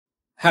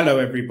Hello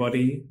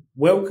everybody,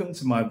 welcome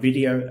to my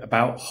video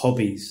about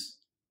hobbies.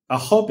 A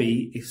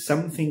hobby is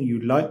something you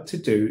like to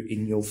do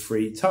in your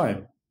free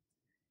time.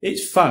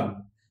 It's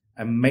fun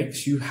and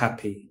makes you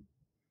happy.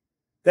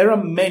 There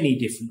are many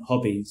different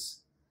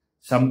hobbies.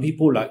 Some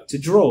people like to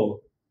draw.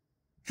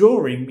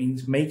 Drawing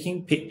means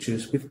making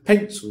pictures with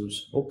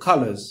pencils or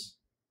colours.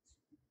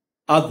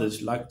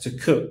 Others like to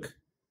cook.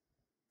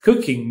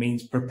 Cooking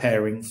means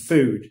preparing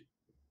food.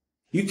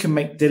 You can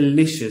make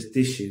delicious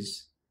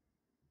dishes.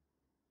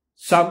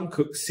 Some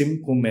cook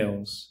simple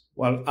meals,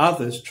 while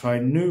others try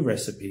new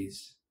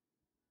recipes.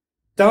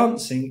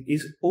 Dancing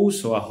is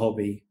also a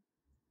hobby.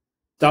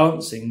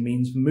 Dancing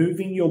means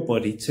moving your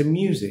body to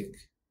music.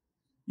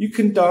 You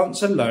can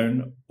dance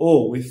alone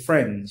or with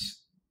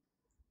friends.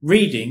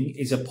 Reading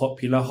is a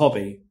popular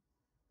hobby.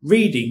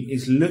 Reading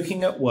is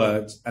looking at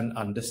words and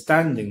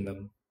understanding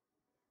them.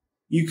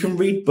 You can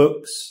read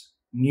books,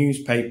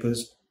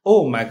 newspapers,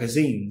 or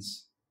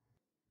magazines.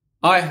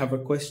 I have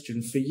a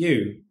question for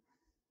you.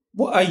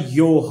 What are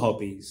your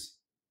hobbies?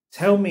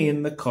 Tell me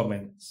in the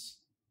comments.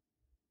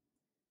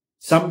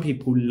 Some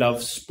people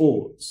love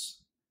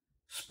sports.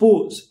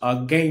 Sports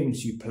are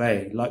games you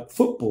play like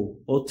football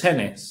or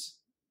tennis.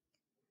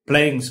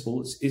 Playing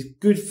sports is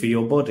good for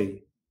your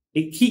body.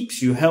 It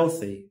keeps you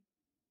healthy.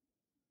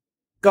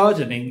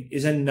 Gardening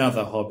is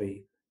another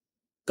hobby.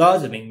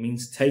 Gardening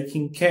means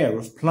taking care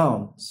of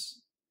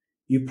plants.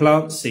 You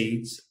plant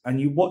seeds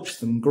and you watch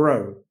them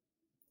grow.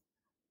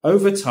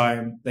 Over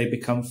time, they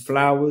become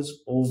flowers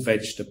or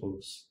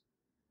vegetables.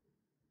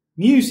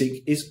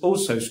 Music is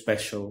also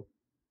special.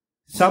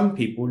 Some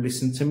people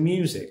listen to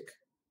music.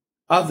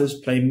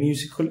 Others play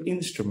musical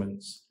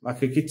instruments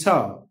like a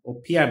guitar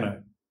or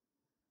piano.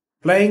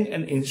 Playing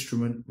an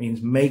instrument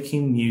means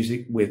making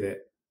music with it.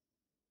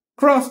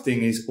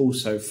 Crafting is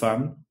also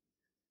fun.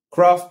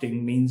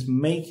 Crafting means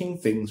making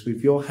things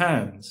with your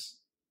hands.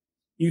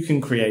 You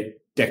can create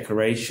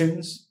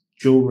decorations,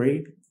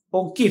 jewelry,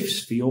 or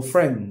gifts for your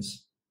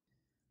friends.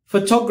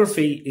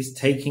 Photography is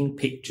taking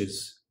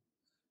pictures.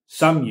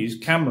 Some use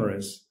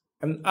cameras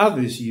and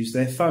others use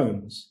their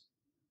phones.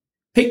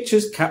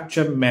 Pictures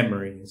capture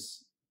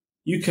memories.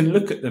 You can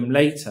look at them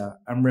later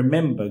and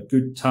remember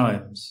good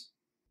times.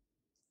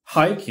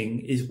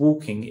 Hiking is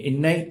walking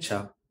in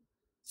nature.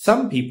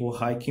 Some people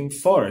hike in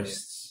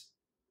forests.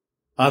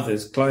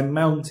 Others climb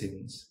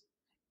mountains.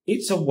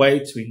 It's a way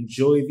to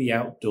enjoy the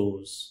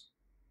outdoors.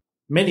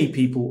 Many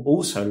people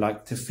also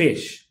like to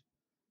fish.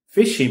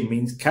 Fishing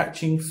means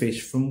catching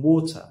fish from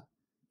water.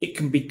 It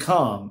can be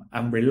calm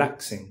and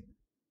relaxing.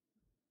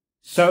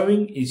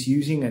 Sewing is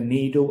using a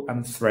needle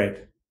and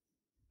thread.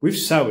 With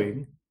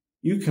sewing,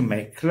 you can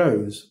make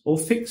clothes or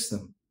fix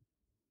them.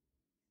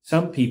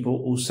 Some people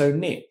also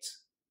knit.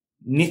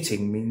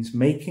 Knitting means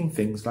making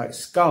things like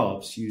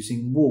scarves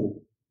using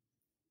wool.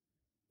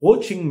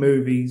 Watching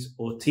movies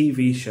or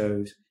TV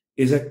shows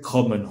is a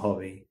common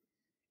hobby.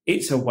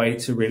 It's a way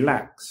to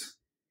relax.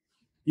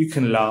 You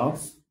can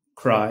laugh,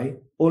 cry,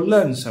 or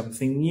learn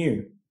something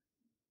new.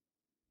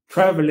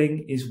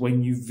 Travelling is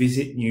when you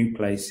visit new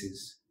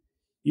places.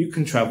 You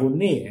can travel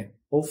near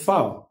or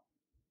far.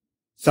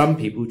 Some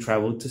people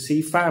travel to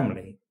see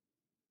family.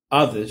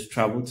 Others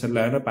travel to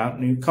learn about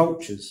new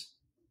cultures.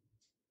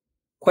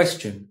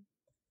 Question: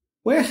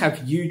 where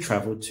have you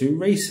travelled to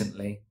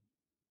recently?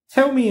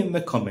 Tell me in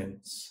the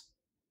comments.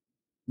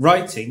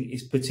 Writing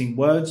is putting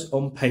words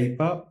on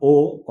paper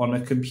or on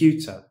a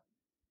computer.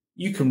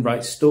 You can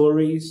write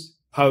stories,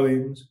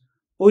 poems,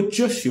 or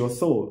just your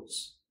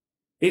thoughts.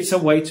 It's a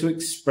way to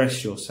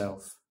express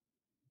yourself.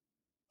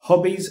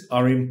 Hobbies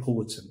are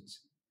important.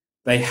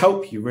 They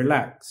help you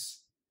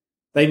relax.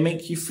 They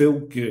make you feel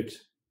good.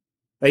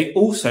 They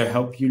also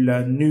help you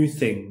learn new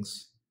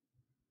things.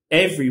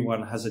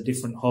 Everyone has a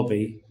different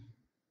hobby.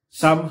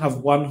 Some have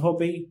one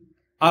hobby,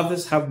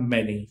 others have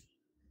many.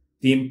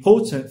 The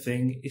important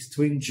thing is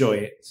to enjoy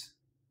it.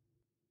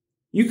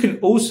 You can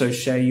also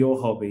share your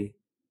hobby.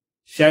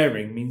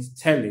 Sharing means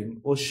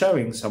telling or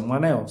showing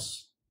someone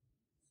else.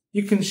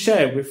 You can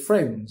share with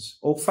friends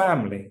or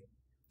family.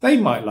 They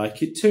might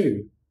like it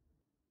too.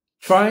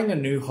 Trying a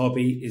new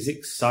hobby is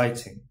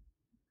exciting.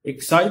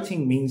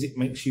 Exciting means it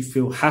makes you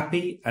feel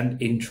happy and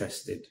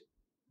interested.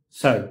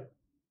 So,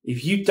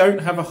 if you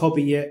don't have a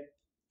hobby yet,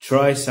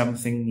 try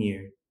something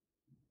new.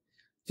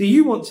 Do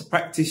you want to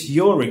practice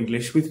your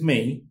English with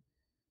me?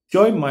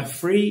 Join my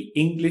free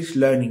English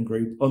learning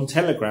group on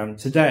Telegram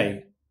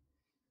today.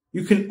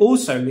 You can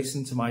also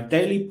listen to my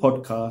daily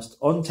podcast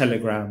on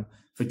Telegram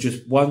for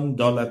just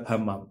 $1 per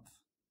month.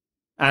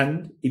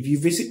 And if you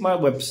visit my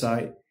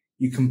website,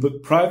 you can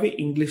book private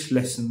English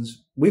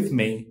lessons with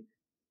me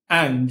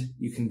and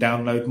you can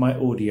download my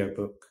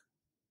audiobook.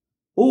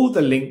 All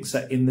the links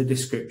are in the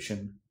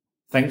description.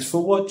 Thanks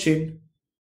for watching.